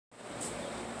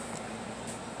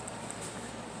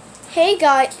Hey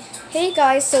guys,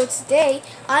 so today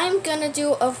I'm gonna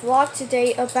do a vlog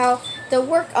today about the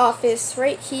work office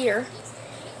right here.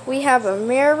 We have a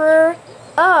mirror.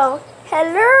 Oh,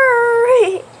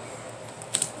 hello.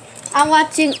 I'm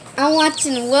watching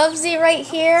Wubsy right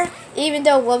here, even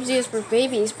though Wubsy is for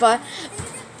babies, but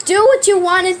do what you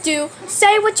wanna do,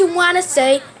 say what you wanna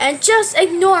say, and just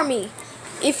ignore me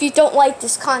if you don't like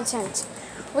this content.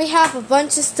 We have a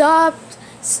bunch of stuff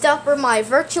for my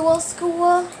virtual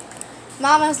school.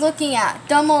 Mama's looking at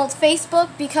dumb old Facebook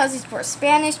because it's for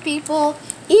Spanish people.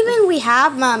 Even we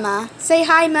have Mama. Say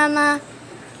hi, Mama.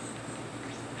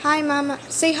 Hi, Mama.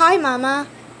 Say hi, Mama.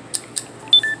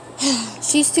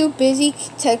 She's too busy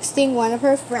texting one of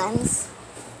her friends.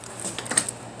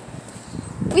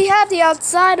 We have the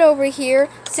outside over here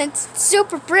since it's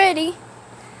super pretty.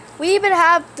 We even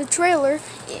have the trailer.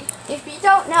 If you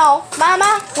don't know,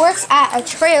 Mama works at a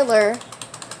trailer.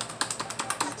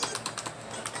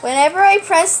 Whenever I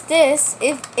press this,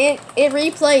 it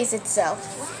replays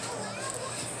itself.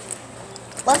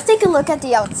 Let's take a look at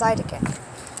the outside again.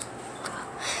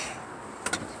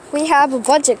 We have a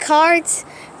bunch of cars,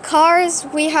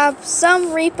 we have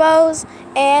some repos,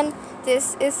 and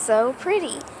this is so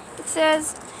pretty. It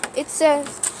says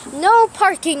no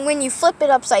parking when you flip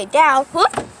it upside down.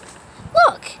 Whoop!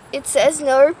 Look, it says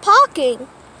no parking.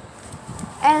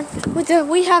 And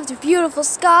we have the beautiful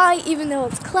sky, even though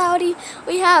it's cloudy.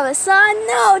 We have a sun.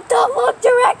 No, don't look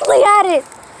directly at it.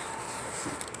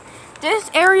 This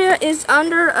area is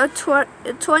under a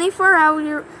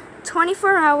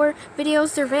 24-hour video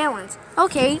surveillance.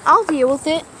 Okay, I'll deal with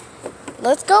it.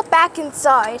 Let's go back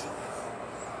inside.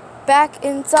 Back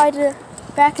inside the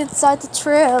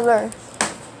trailer.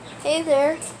 Hey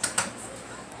there.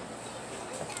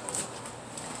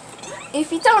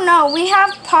 If you don't know, we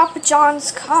have Papa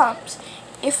John's cups.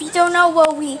 If you don't know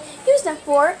what we use them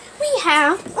for, we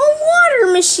have a water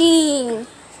machine.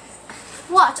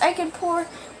 Watch, I can pour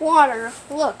water.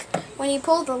 Look, when you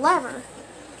pull the lever.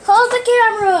 Hold the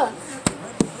camera.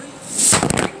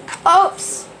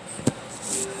 Oops.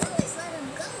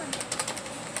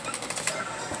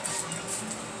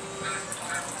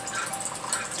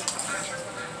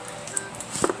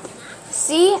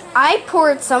 See, I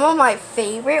poured some of my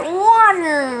favorite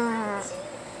water.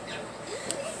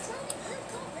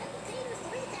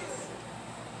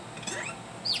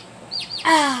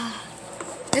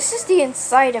 This is the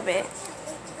inside of it.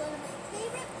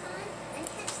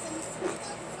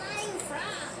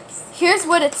 Here's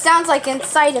what it sounds like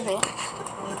inside of it.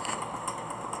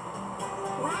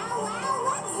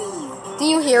 Do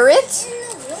you hear it?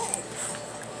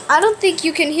 I don't think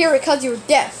you can hear it because you're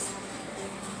deaf.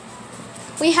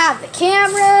 We have the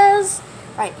cameras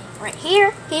right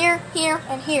here, here,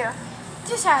 and here.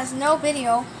 This has no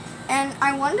video, and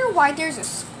I wonder why there's a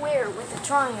square with a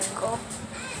triangle.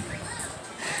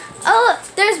 Oh, look,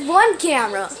 there's one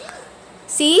camera.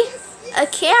 See? A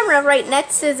camera right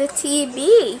next to the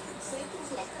TV.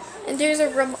 And there's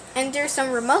some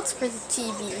remotes for the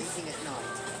TV.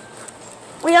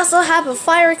 We also have a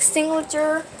fire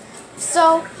extinguisher.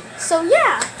 So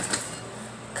yeah.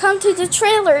 Come to the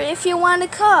trailer if you want to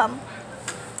come.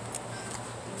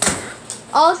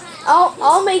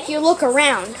 I'll make you look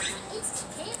around.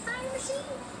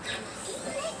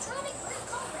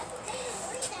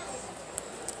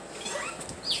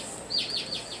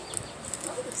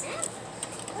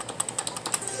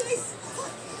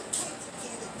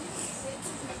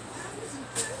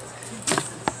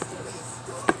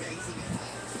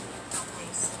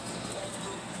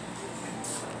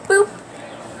 Boop.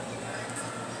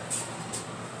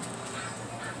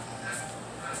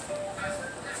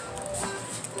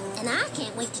 And I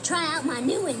can't wait to try out my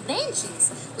new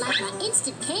inventions, like my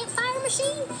instant campfire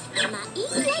machine and my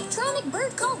electronic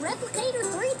bird call Replicator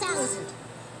 3000.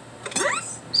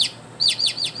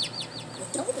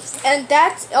 And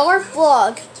that's our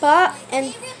vlog.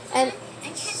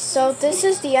 So this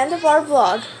is the end of our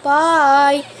vlog.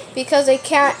 Bye. Because I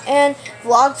can't end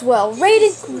vlogs well. Way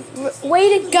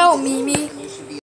to go, Mimi.